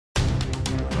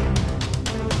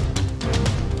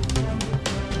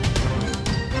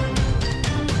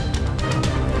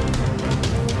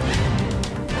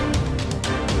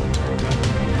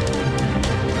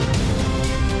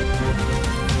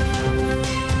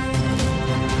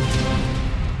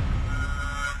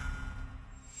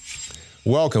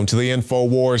Welcome to the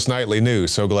INFOWARS Nightly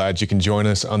News. So glad you can join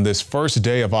us on this first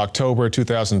day of October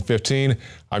 2015.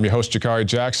 I'm your host, Jakari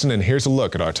Jackson, and here's a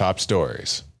look at our top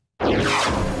stories.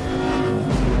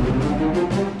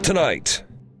 Tonight,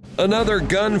 another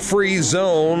gun-free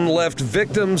zone left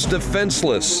victims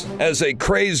defenseless as a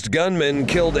crazed gunman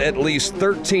killed at least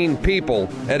 13 people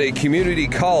at a community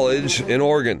college in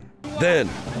Oregon. Then,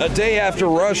 a day after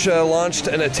Russia launched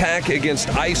an attack against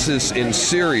ISIS in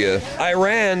Syria,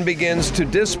 Iran begins to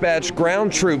dispatch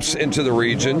ground troops into the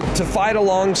region to fight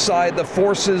alongside the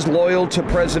forces loyal to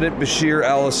President Bashar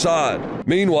al-Assad.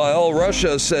 Meanwhile,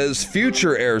 Russia says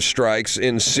future airstrikes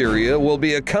in Syria will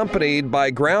be accompanied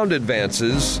by ground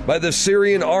advances by the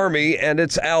Syrian army and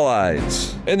its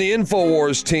allies. And the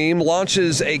INFOWARS team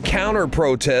launches a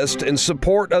counter-protest in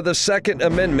support of the Second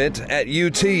Amendment at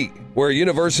UT, where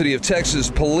University of Texas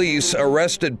police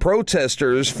arrested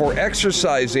protesters for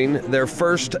exercising their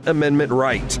First Amendment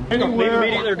right.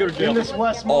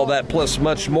 All that plus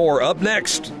much more up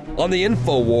next on the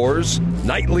INFOWARS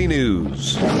Nightly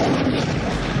News.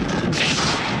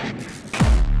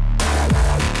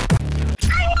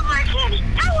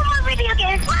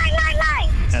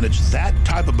 And it's that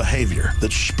type of behavior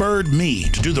that spurred me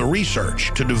to do the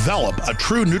research to develop a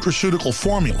true nutraceutical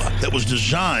formula that was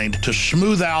designed to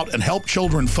smooth out and help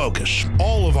children focus.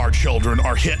 All of our children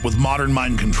are hit with modern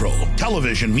mind control.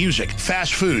 Television, music,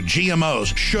 fast food,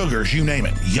 GMOs, sugars, you name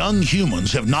it. Young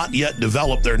humans have not yet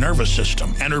developed their nervous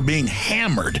system and are being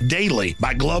hammered daily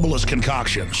by globalist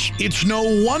concoctions. It's no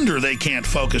wonder they can't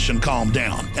focus and calm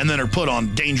down and then are put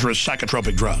on dangerous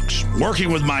psychotropic drugs.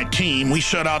 Working with my team, we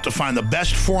set out to find the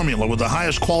best formula with the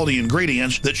highest quality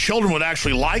ingredients that children would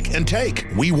actually like and take.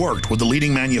 We worked with the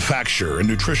leading manufacturer in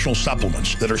nutritional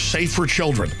supplements that are safe for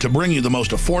children to bring you the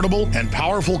most affordable and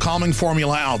powerful calming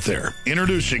formula out there.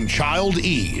 Introducing Child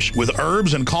Ease with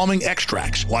herbs and calming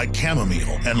extracts like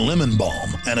chamomile and lemon balm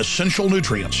and essential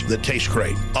nutrients that taste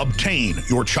great. Obtain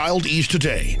your Child Ease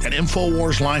today at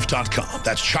InfoWarsLife.com.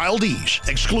 That's Child Ease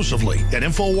exclusively at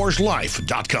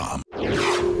InfoWarsLife.com.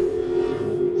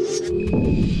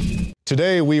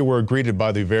 Today, we were greeted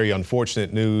by the very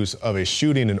unfortunate news of a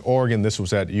shooting in Oregon. This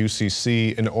was at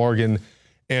UCC in Oregon,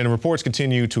 and reports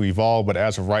continue to evolve, but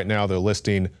as of right now, they're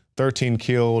listing 13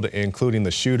 killed, including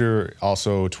the shooter,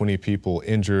 also 20 people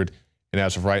injured, and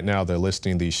as of right now, they're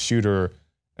listing the shooter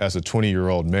as a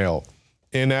 20-year-old male.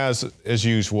 And as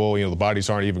usual, the bodies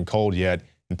aren't even cold yet,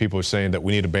 and people are saying that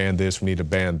we need to ban this, we need to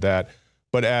ban that.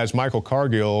 But as Michael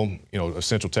Cargill, of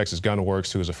Central Texas Gun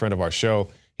Works, who is a friend of our show,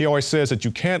 he always says that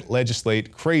you can't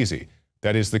legislate crazy.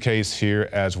 That is the case here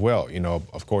as well.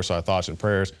 Of course, our thoughts and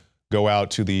prayers go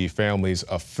out to the families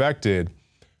affected.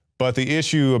 But the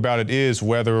issue about it is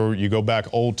whether you go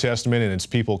back Old Testament and it's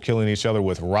people killing each other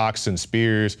with rocks and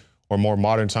spears, or more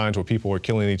modern times where people are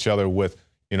killing each other with,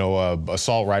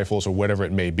 assault rifles or whatever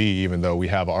it may be, even though we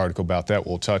have an article about that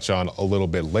we'll touch on a little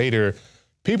bit later.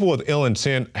 People with ill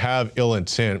intent have ill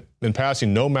intent, and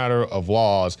passing no matter of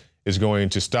laws is going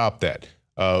to stop that.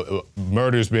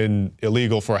 Murder's been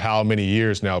illegal for how many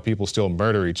years now? People still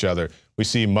murder each other. We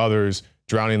see mothers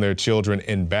drowning their children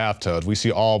in bathtubs. We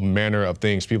see all manner of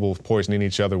things, people poisoning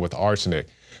each other with arsenic.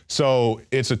 So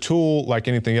it's a tool like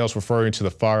anything else referring to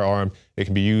the firearm. It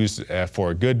can be used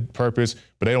for a good purpose,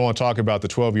 but they don't want to talk about the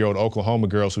 12-year-old Oklahoma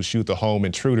girls who shoot the home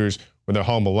intruders when they're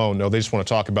home alone. No, they just want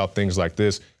to talk about things like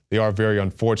this. They are very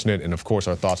unfortunate, and of course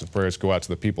our thoughts and prayers go out to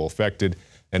the people affected,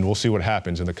 and we'll see what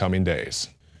happens in the coming days.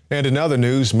 And in other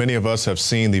news, many of us have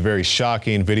seen the very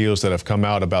shocking videos that have come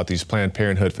out about these Planned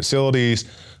Parenthood facilities.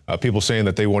 People saying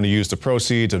that they want to use the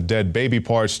proceeds of dead baby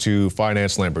parts to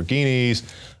finance Lamborghinis.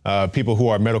 People who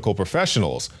are medical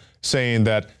professionals saying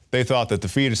that they thought that the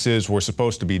fetuses were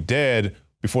supposed to be dead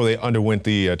before they underwent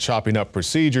the chopping up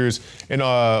procedures, and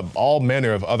all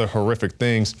manner of other horrific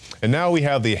things. And now we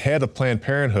have the head of Planned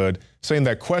Parenthood saying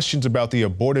that questions about the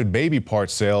aborted baby part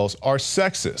sales are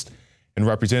sexist. And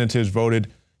representatives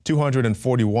voted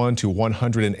 241 to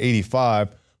 185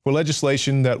 for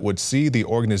legislation that would see the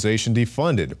organization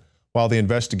defunded, while the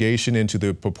investigation into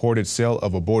the purported sale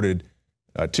of aborted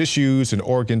tissues and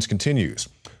organs continues.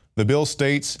 The bill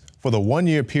states, for the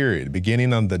one-year period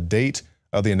beginning on the date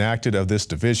of the enactment of this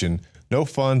division, no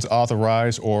funds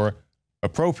authorized or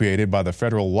appropriated by the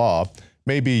federal law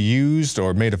may be used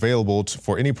or made available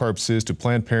for any purposes to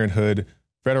Planned Parenthood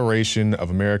Federation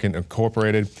of America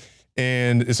Incorporated.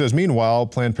 And it says, meanwhile,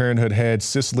 Planned Parenthood head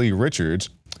Cicely Richards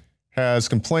has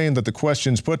complained that the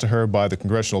questions put to her by the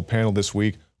congressional panel this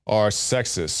week are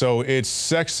sexist. So it's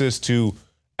sexist to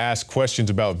ask questions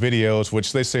about videos,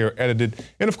 which they say are edited.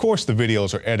 And of course, the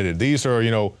videos are edited. These are,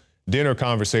 dinner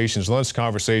conversations, lunch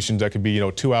conversations that could be,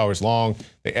 2 hours long.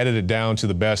 They edit it down to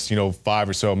the best, 5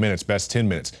 or so minutes, best 10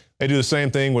 minutes. They do the same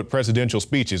thing with presidential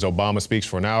speeches. Obama speaks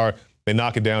for an hour. They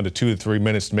knock it down to 2 to 3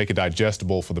 minutes to make it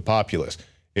digestible for the populace.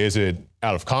 Is it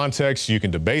out of context? You can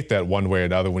debate that one way or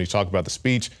another when you talk about the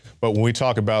speech. But when we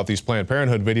talk about these Planned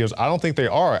Parenthood videos, I don't think they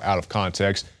are out of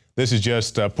context. This is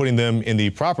just putting them in the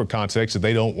proper context that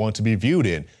they don't want to be viewed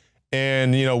in.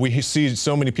 And, we see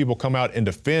so many people come out and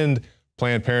defend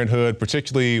Planned Parenthood,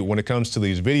 particularly when it comes to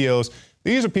these videos.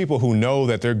 These are people who know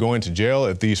that they're going to jail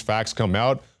if these facts come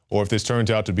out or if this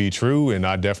turns out to be true. And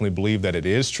I definitely believe that it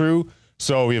is true.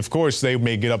 So, of course, they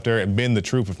may get up there and bend the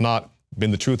truth, if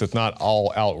not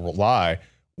all out lie.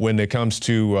 When it comes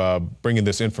to bringing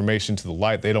this information to the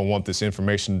light, they don't want this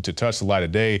information to touch the light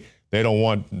of day. They don't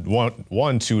want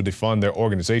one to defund their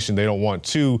organization. They don't want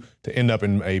two to end up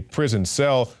in a prison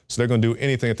cell. So they're going to do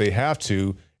anything that they have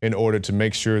to in order to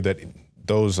make sure that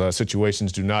those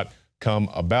situations do not come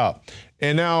about.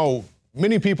 And now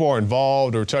many people are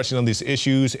involved or touching on these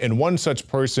issues. And one such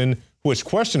person who was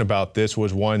questioned about this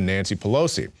was one Nancy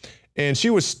Pelosi. And she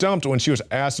was stumped when she was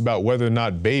asked about whether or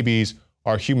not babies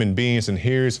are human beings. And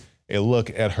here's a look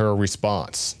at her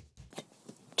response.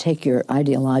 Take your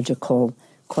ideological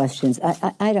questions.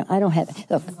 I don't have.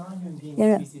 Look,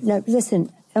 no.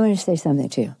 Listen, I want to say something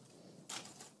to you.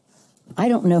 I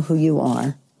don't know who you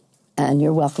are, and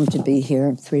you're welcome to be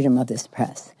here. Freedom of this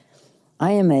press.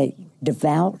 I am a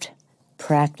devout,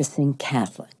 practicing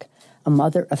Catholic, a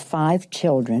mother of 5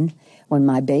 children. When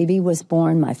my baby was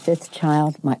born, my 5th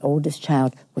child, my oldest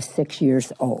child, was 6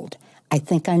 years old. I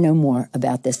think I know more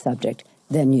about this subject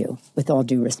than you, with all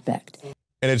due respect.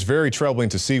 And it's very troubling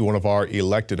to see one of our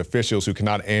elected officials who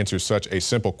cannot answer such a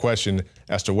simple question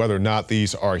as to whether or not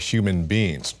these are human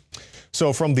beings.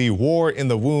 So from the war in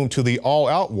the womb to the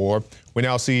all-out war, we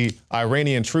now see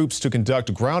Iranian troops to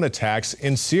conduct ground attacks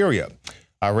in Syria.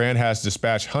 Iran has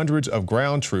dispatched hundreds of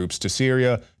ground troops to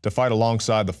Syria to fight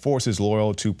alongside the forces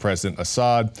loyal to President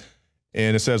Assad.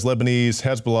 And it says Lebanese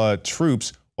Hezbollah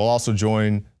troops will also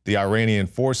join the Iranian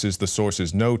forces, the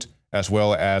sources note, as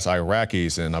well as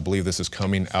Iraqis. And I believe this is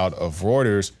coming out of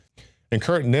Reuters. And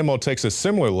Kurt Nimmo takes a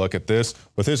similar look at this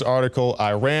with his article,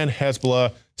 Iran,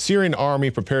 Hezbollah, Syrian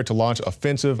army prepared to launch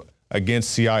offensive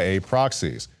against CIA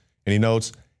proxies. And he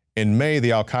notes, in May,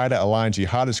 the al-Qaeda-aligned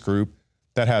jihadist group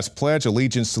that has pledged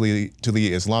allegiance to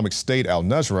the Islamic State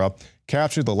al-Nusra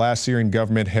captured the last Syrian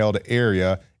government-held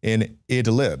area in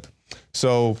Idlib.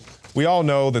 So we all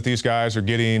know that these guys are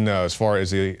getting, as far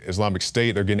as the Islamic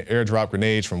State, they're getting airdrop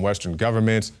grenades from Western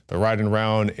governments. They're riding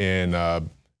around in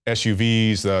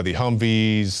SUVs, the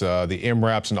Humvees, the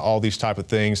MRAPs, and all these type of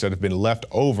things that have been left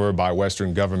over by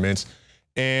Western governments.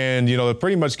 And, they're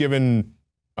pretty much given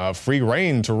free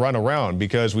reign to run around,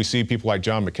 because we see people like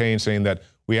John McCain saying that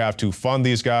we have to fund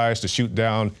these guys to shoot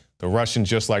down the Russians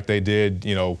just like they did,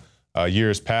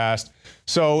 years past.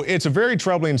 So it's a very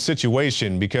troubling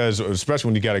situation, because especially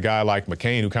when you got a guy like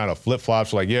McCain who kind of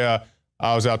flip-flops, like, yeah,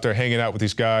 I was out there hanging out with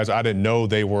these guys. I didn't know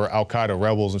they were al-Qaeda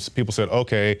rebels. And people said,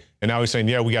 okay. And now he's saying,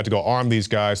 yeah, we got to go arm these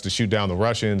guys to shoot down the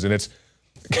Russians. And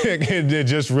it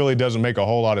just really doesn't make a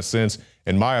whole lot of sense,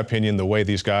 in my opinion, the way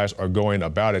these guys are going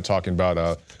about it, talking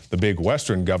about the big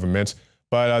Western governments.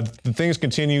 But things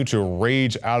continue to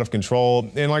rage out of control.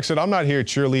 And like I said, I'm not here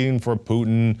cheerleading for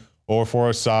Putin or for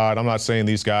Assad. I'm not saying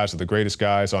these guys are the greatest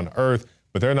guys on earth,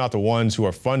 but they're not the ones who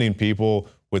are funding people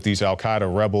with these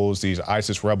al-Qaeda rebels, these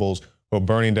ISIS rebels who are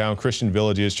burning down Christian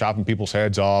villages, chopping people's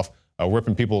heads off,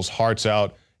 ripping people's hearts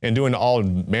out, and doing all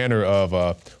manner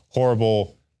of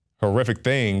horrible, horrific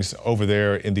things over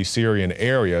there in the Syrian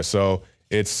area. So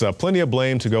it's plenty of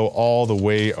blame to go all the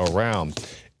way around.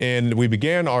 And we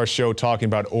began our show talking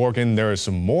about Oregon. There is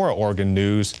some more Oregon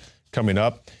news coming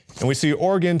up. And we see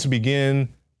Oregon to begin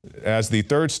as the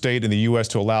 3rd state in the U.S.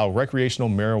 to allow recreational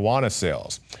marijuana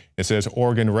sales. It says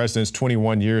Oregon residents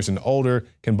 21 years and older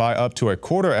can buy up to a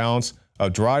 1/4 ounce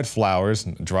of dried flowers.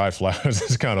 Dried flowers,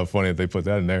 it's kind of funny that they put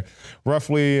that in there.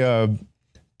 Roughly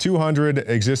 200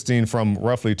 existing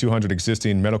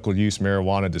medical use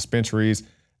marijuana dispensaries,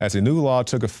 as a new law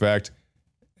took effect,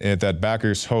 and that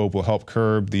backers hope will help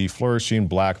curb the flourishing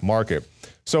black market.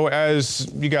 So as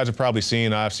you guys have probably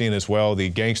seen, I've seen as well, the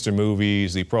gangster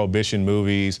movies, the prohibition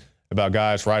movies about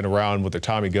guys riding around with their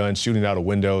Tommy guns, shooting out of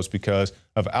windows because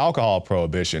of alcohol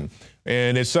prohibition.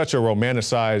 And it's such a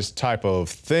romanticized type of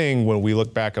thing when we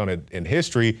look back on it in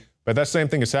history, but that same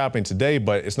thing is happening today,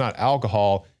 but it's not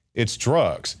alcohol, it's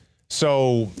drugs.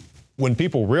 So when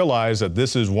people realize that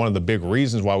this is one of the big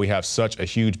reasons why we have such a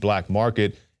huge black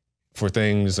market for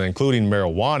things, including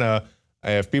marijuana,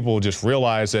 if people just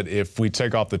realize that if we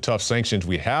take off the tough sanctions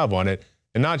we have on it,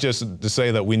 And not just to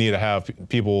say that we need to have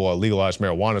people legalize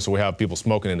marijuana so we have people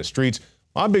smoking in the streets.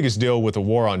 My biggest deal with the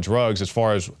war on drugs as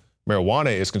far as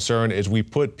marijuana is concerned is we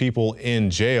put people in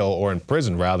jail, or in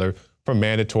prison rather, for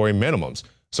mandatory minimums.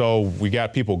 So we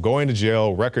got people going to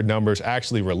jail, record numbers,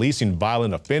 actually releasing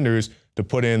violent offenders to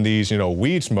put in these,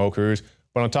 weed smokers.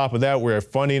 But on top of that, we're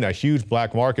funding a huge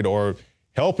black market, or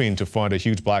helping to fund a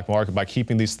huge black market, by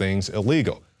keeping these things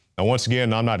illegal. Now, once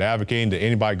again, I'm not advocating that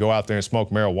anybody go out there and smoke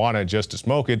marijuana just to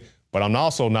smoke it, but I'm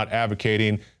also not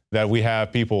advocating that we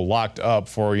have people locked up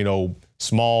for,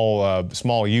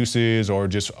 small uses or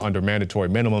just under mandatory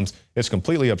minimums. It's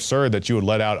completely absurd that you would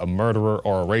let out a murderer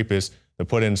or a rapist to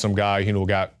put in some guy who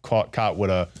got caught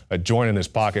with a joint in his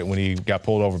pocket when he got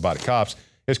pulled over by the cops.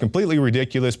 It's completely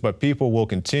ridiculous, but people will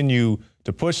continue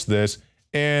to push this.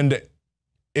 And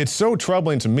it's so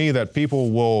troubling to me that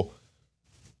people will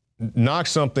knock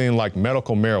something like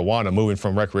medical marijuana, moving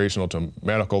from recreational to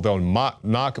medical. They'll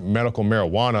knock medical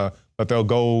marijuana, but they'll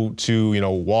go to,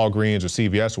 Walgreens or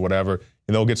CVS or whatever,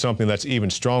 and they'll get something that's even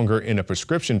stronger in a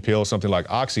prescription pill, something like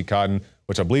Oxycontin,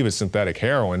 which I believe is synthetic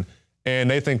heroin, and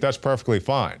they think that's perfectly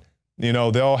fine.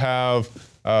 They'll have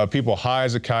people high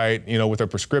as a kite, with their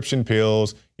prescription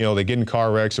pills, they get in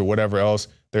car wrecks or whatever else.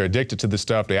 They're addicted to this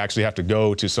stuff. They actually have to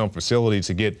go to some facility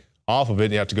to get off of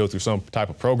it. You have to go through some type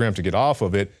of program to get off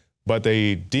of it, but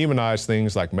they demonize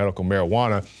things like medical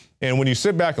marijuana. And when you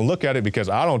sit back and look at it, because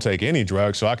I don't take any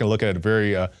drugs, so I can look at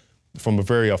it from a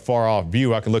very far off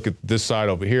view. I can look at this side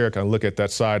over here, I can look at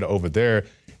that side over there,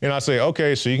 and I say,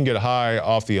 okay, so you can get high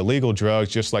off the illegal drugs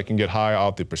just like you can get high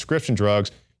off the prescription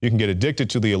drugs. You can get addicted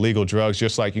to the illegal drugs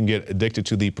just like you can get addicted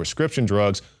to the prescription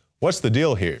drugs. What's the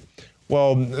deal here?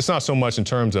 Well, it's not so much in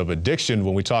terms of addiction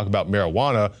when we talk about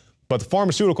marijuana, but the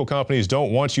pharmaceutical companies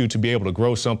don't want you to be able to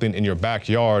grow something in your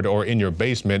backyard or in your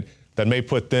basement that may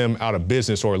put them out of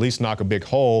business, or at least knock a big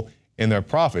hole in their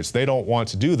profits. They don't want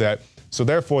to do that. So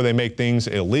therefore, they make things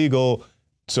illegal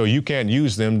so you can't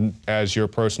use them as your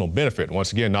personal benefit.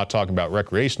 Once again, not talking about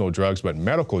recreational drugs, but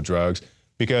medical drugs,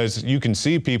 because you can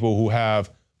see people who have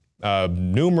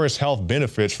numerous health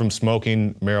benefits from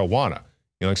smoking marijuana.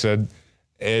 Like I said,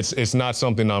 it's not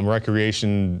something I'm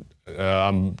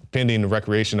pending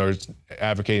recreation or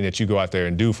advocating that you go out there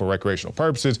and do for recreational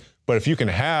purposes. But if you can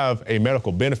have a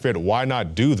medical benefit, why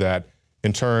not do that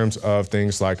in terms of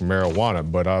things like marijuana?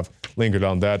 But I've lingered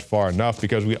on that far enough,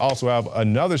 because we also have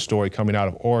another story coming out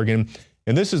of Oregon.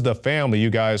 And this is the family,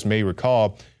 you guys may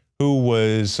recall, who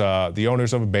was the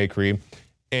owners of a bakery.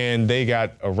 And they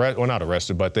got not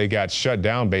arrested, but they got shut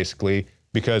down basically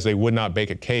because they would not bake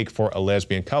a cake for a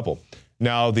lesbian couple.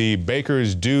 Now, the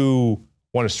bakers do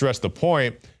want to stress the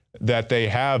point that they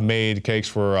have made cakes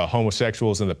for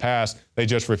homosexuals in the past. They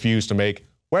just refuse to make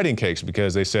wedding cakes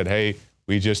because they said, hey,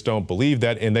 we just don't believe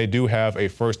that. And they do have a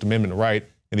First Amendment right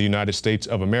in the United States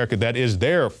of America. That is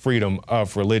their freedom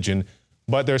of religion.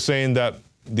 But they're saying that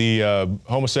the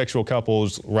homosexual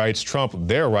couples' rights trump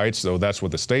their rights. So that's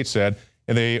what the state said.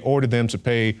 And they ordered them to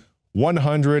pay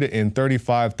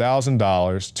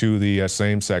 $135,000 to the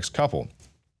same-sex couple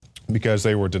because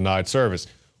they were denied service.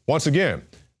 Once again,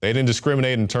 they didn't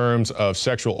discriminate in terms of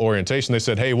sexual orientation. They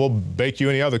said, hey, we'll bake you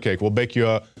any other cake. We'll bake you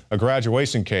a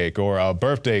graduation cake or a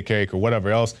birthday cake or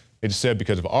whatever else. They just said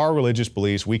because of our religious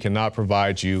beliefs, we cannot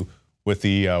provide you with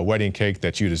the wedding cake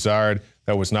that you desired.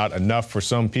 That was not enough for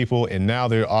some people, and now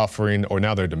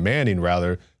they're demanding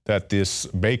rather, that this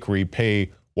bakery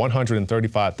pay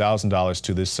 $135,000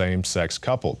 to this same-sex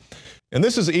couple. And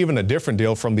this is even a different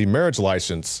deal from the marriage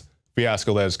license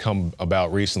fiasco that has come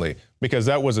about recently, because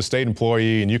that was a state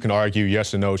employee, and you can argue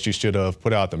yes or no, she should have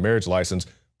put out the marriage license.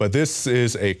 But this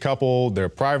is a couple, they're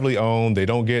privately owned, they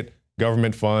don't get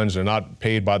government funds, they're not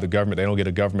paid by the government, they don't get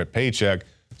a government paycheck.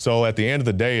 So at the end of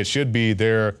the day, it should be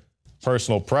their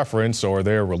personal preference or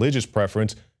their religious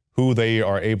preference who they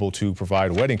are able to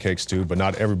provide wedding cakes to, but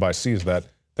not everybody sees that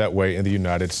way in the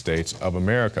United States of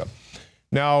America.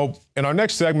 Now, in our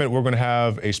next segment, we're going to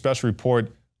have a special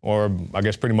report, or I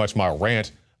guess pretty much my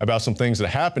rant, about some things that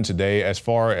happened today as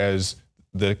far as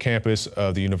the campus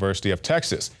of the University of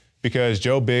Texas, because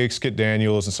Joe Biggs, Skip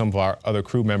Daniels, and some of our other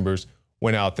crew members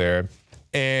went out there,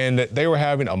 and they were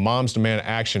having a Moms Demand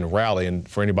Action rally. And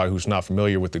for anybody who's not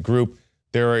familiar with the group,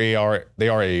 they are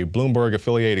a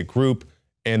Bloomberg-affiliated group,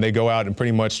 and they go out and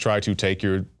pretty much try to take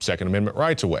your Second Amendment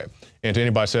rights away. And to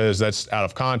anybody says that's out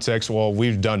of context, well,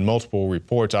 we've done multiple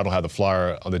reports. I don't have the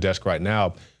flyer on the desk right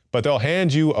now, but they'll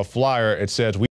hand you a flyer. It says,